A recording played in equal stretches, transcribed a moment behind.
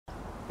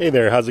Hey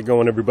there, how's it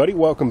going everybody?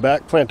 Welcome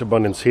back, Plant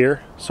Abundance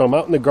here. So I'm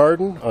out in the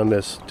garden on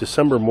this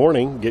December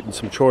morning getting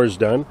some chores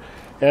done,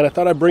 and I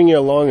thought I'd bring you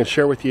along and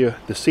share with you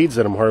the seeds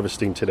that I'm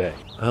harvesting today.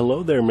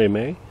 Hello there,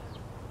 May.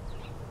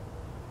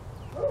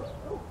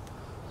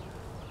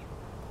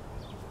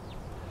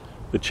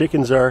 The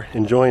chickens are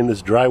enjoying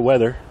this dry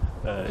weather.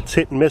 It's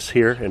hit and miss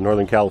here in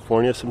Northern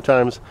California.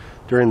 Sometimes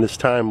during this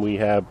time we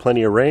have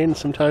plenty of rain,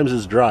 sometimes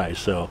it's dry,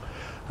 so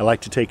I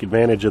like to take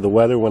advantage of the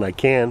weather when I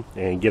can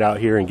and get out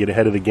here and get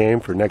ahead of the game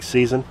for next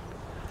season.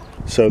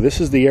 So this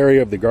is the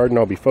area of the garden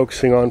I'll be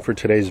focusing on for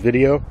today's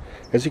video.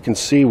 As you can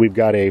see, we've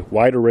got a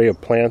wide array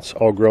of plants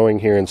all growing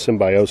here in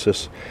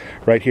symbiosis.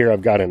 Right here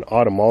I've got an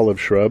autumn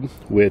olive shrub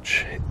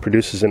which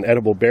produces an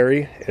edible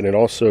berry, and it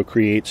also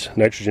creates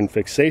nitrogen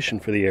fixation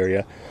for the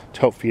area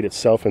to help feed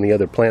itself and the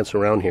other plants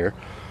around here.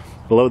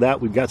 Below that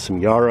we've got some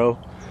yarrow,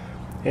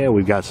 and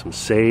we've got some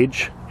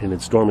sage in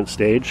its dormant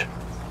stage.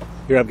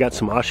 Here I've got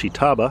some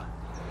ashitaba,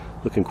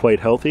 looking quite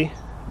healthy.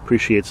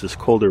 Appreciates this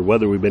colder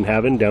weather we've been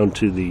having, down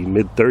to the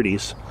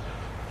mid-30s.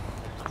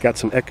 Got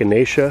some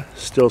echinacea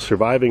still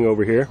surviving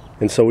over here.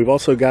 And so we've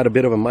also got a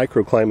bit of a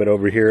microclimate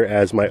over here,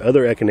 as my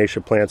other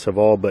echinacea plants have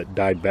all but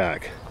died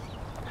back.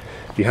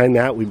 Behind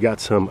that we've got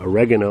some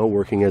oregano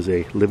working as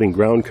a living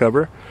ground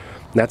cover.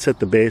 And that's at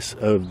the base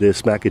of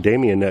this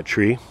macadamia nut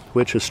tree,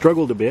 which has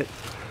struggled a bit,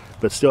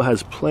 but still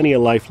has plenty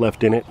of life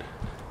left in it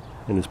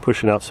and is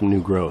pushing out some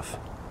new growth.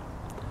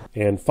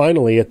 And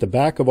finally, at the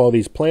back of all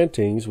these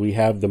plantings, we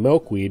have the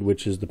milkweed,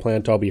 which is the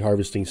plant I'll be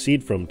harvesting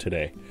seed from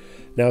today.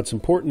 Now, it's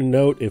important to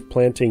note, if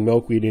planting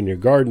milkweed in your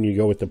garden, you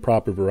go with the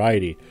proper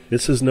variety.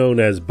 This is known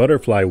as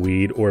butterfly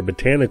weed, or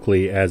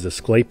botanically as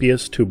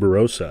Asclepias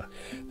tuberosa.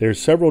 There's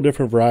several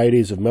different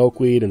varieties of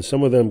milkweed, and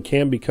some of them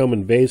can become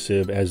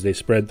invasive as they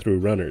spread through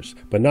runners,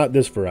 but not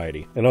this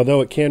variety. And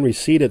although it can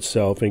reseed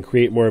itself and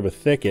create more of a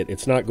thicket,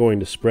 it's not going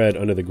to spread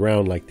under the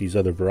ground like these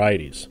other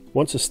varieties.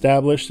 Once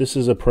established, this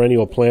is a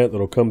perennial plant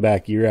that'll come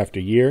back year after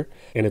year,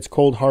 and it's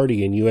cold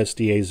hardy in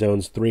USDA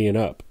zones 3 and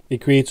up. It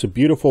creates a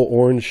beautiful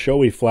orange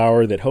showy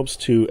flower that helps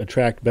to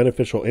attract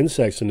beneficial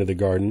insects into the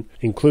garden,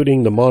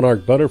 including the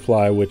Monarch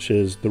Butterfly, which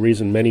is the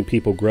reason many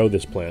people grow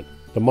this plant.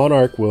 The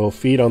monarch will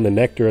feed on the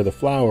nectar of the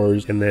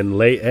flowers and then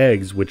lay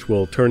eggs, which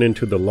will turn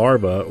into the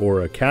larva,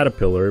 or a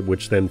caterpillar,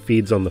 which then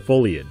feeds on the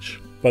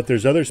foliage. But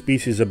there's other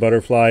species of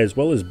butterfly as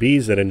well as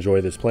bees that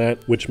enjoy this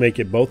plant, which make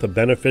it both a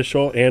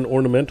beneficial and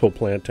ornamental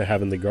plant to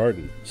have in the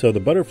garden. So the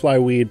butterfly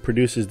weed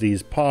produces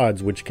these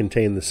pods which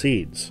contain the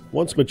seeds.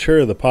 Once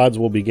mature, the pods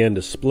will begin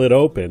to split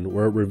open,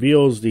 where it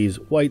reveals these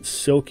white,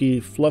 silky,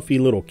 fluffy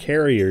little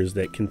carriers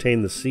that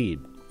contain the seed.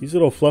 These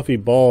little fluffy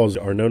balls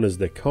are known as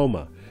the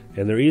coma,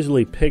 and they're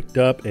easily picked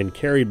up and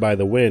carried by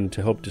the wind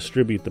to help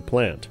distribute the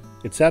plant.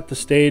 It's at the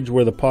stage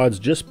where the pods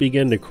just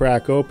begin to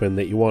crack open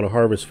that you want to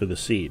harvest for the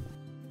seed.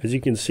 As you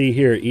can see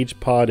here, each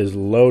pod is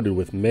loaded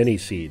with many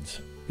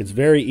seeds. It's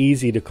very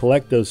easy to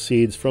collect those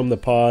seeds from the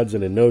pods,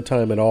 and in no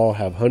time at all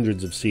have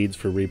hundreds of seeds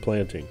for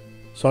replanting.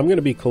 So I'm going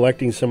to be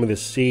collecting some of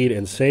this seed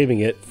and saving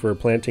it for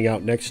planting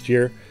out next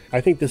year. I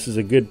think this is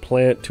a good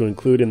plant to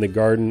include in the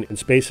garden in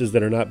spaces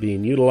that are not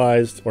being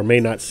utilized or may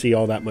not see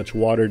all that much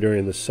water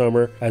during the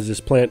summer, as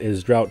this plant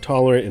is drought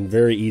tolerant and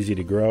very easy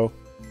to grow.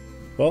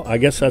 Well, I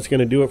guess that's going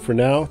to do it for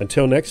now.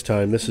 Until next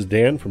time, this is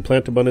Dan from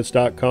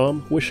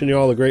plantabundance.com, wishing you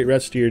all a great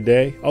rest of your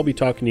day. I'll be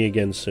talking to you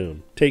again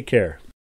soon. Take care.